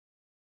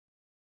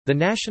The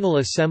National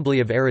Assembly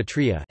of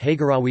Eritrea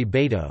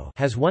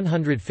has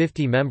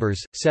 150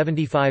 members,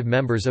 75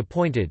 members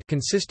appointed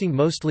consisting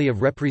mostly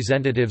of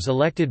representatives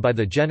elected by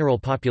the general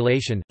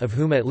population, of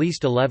whom at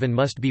least 11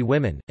 must be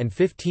women, and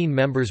 15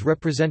 members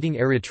representing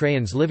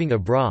Eritreans living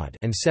abroad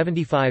and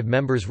 75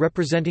 members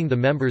representing the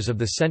members of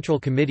the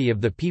Central Committee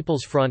of the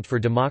People's Front for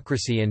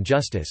Democracy and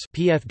Justice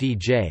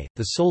 (PFDJ),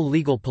 the sole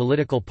legal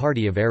political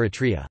party of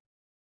Eritrea.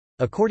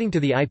 According to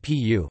the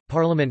IPU,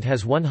 Parliament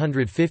has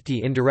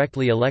 150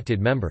 indirectly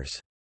elected members.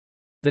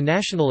 The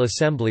National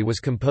Assembly was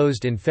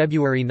composed in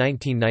February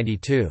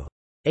 1992.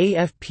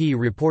 AFP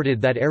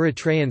reported that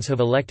Eritreans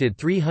have elected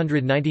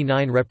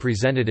 399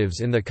 representatives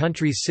in the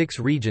country's 6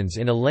 regions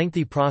in a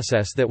lengthy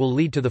process that will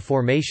lead to the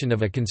formation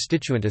of a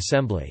constituent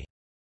assembly.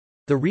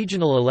 The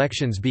regional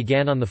elections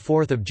began on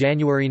 4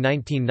 January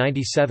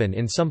 1997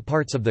 in some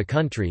parts of the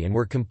country and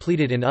were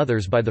completed in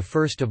others by 1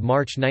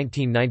 March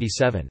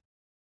 1997.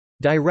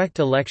 Direct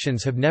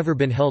elections have never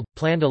been held,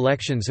 planned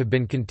elections have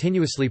been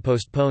continuously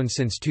postponed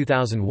since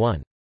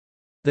 2001.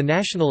 The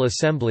National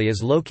Assembly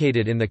is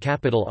located in the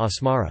capital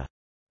Asmara.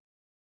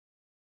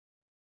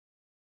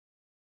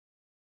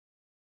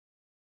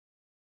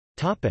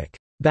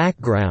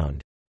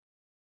 Background.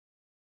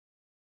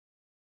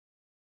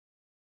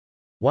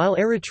 While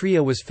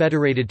Eritrea was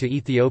federated to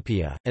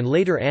Ethiopia, and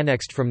later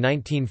annexed from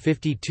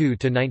 1952 to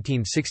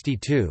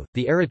 1962,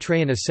 the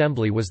Eritrean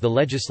Assembly was the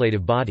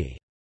legislative body.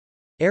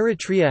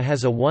 Eritrea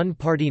has a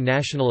one-party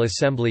National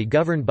Assembly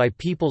governed by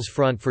People's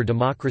Front for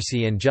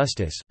Democracy and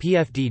Justice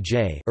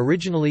 (PFDJ),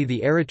 originally the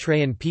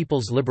Eritrean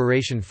People's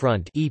Liberation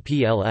Front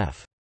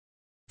 (EPLF).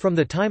 From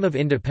the time of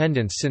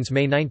independence since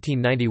May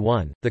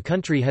 1991, the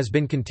country has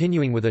been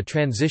continuing with a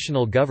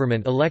transitional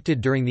government elected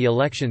during the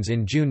elections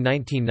in June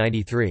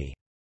 1993.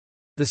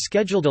 The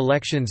scheduled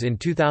elections in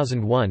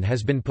 2001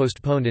 has been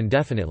postponed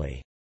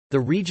indefinitely. The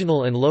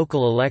regional and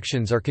local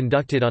elections are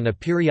conducted on a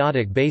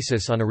periodic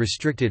basis on a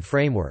restricted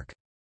framework.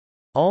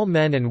 All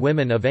men and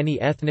women of any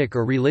ethnic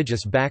or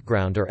religious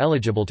background are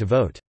eligible to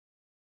vote.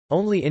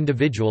 Only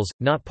individuals,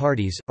 not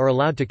parties, are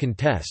allowed to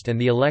contest, and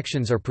the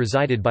elections are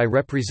presided by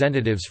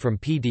representatives from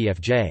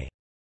PDFJ.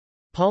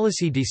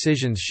 Policy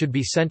decisions should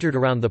be centered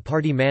around the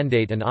party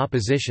mandate and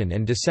opposition,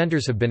 and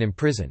dissenters have been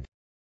imprisoned.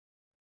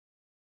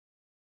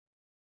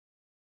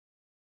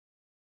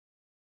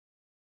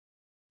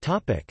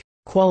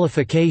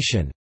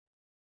 Qualification.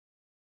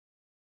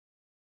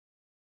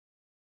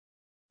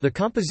 The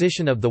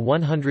composition of the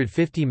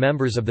 150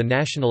 members of the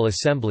National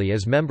Assembly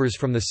is members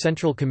from the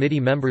Central Committee,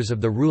 members of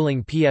the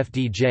ruling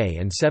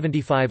PFDJ, and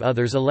 75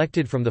 others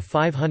elected from the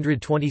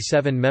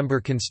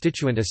 527-member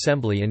Constituent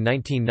Assembly in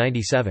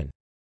 1997.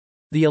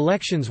 The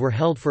elections were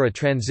held for a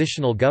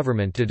transitional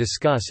government to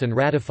discuss and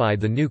ratify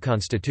the new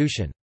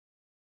constitution.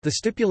 The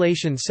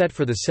stipulations set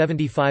for the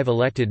 75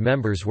 elected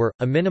members were,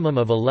 a minimum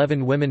of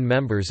 11 women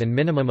members and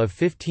minimum of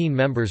 15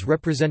 members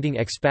representing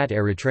expat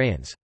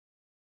Eritreans.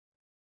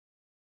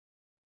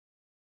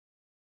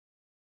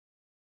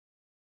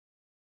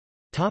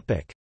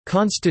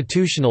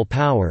 Constitutional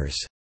powers.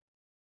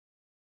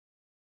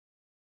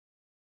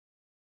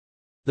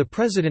 The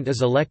President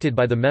is elected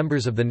by the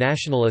members of the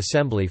National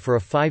Assembly for a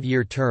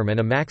 5-year term and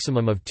a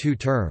maximum of 2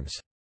 terms.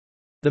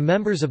 The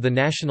members of the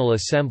National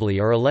Assembly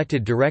are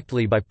elected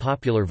directly by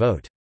popular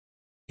vote.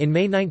 In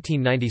May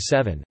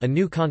 1997, a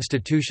new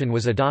constitution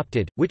was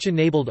adopted, which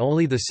enabled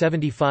only the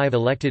 75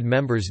 elected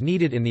members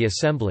needed in the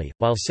Assembly,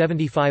 while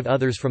 75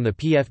 others from the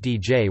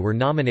PFDJ were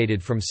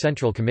nominated from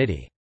Central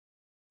Committee.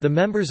 The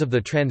members of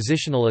the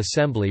Transitional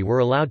Assembly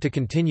were allowed to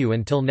continue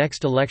until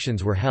next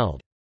elections were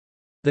held.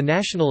 The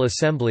National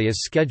Assembly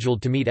is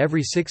scheduled to meet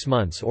every 6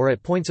 months or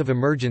at points of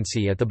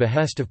emergency at the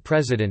behest of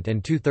President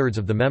and 2/3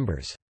 of the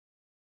members.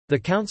 The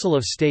Council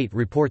of State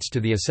reports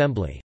to the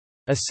Assembly.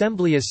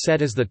 Assembly is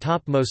set as the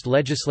topmost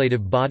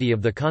legislative body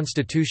of the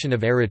Constitution of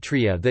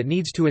Eritrea that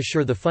needs to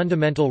assure the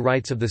fundamental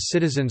rights of the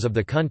citizens of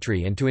the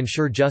country and to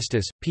ensure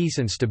justice, peace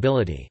and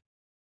stability.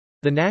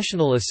 The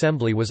National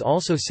Assembly was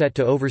also set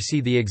to oversee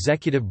the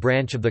executive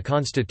branch of the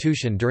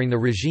Constitution during the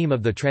regime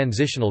of the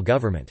transitional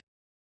government.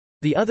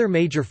 The other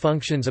major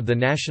functions of the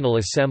National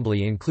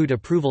Assembly include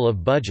approval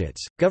of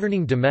budgets,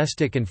 governing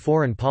domestic and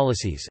foreign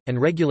policies,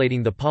 and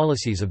regulating the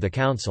policies of the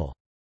Council.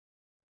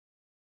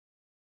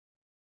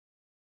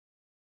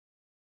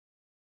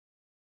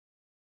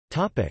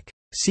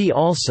 See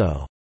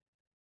also: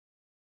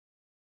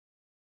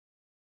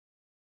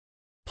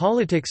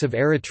 Politics of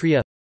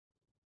Eritrea,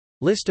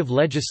 List of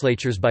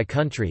legislatures by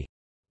country,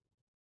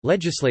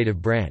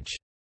 Legislative branch.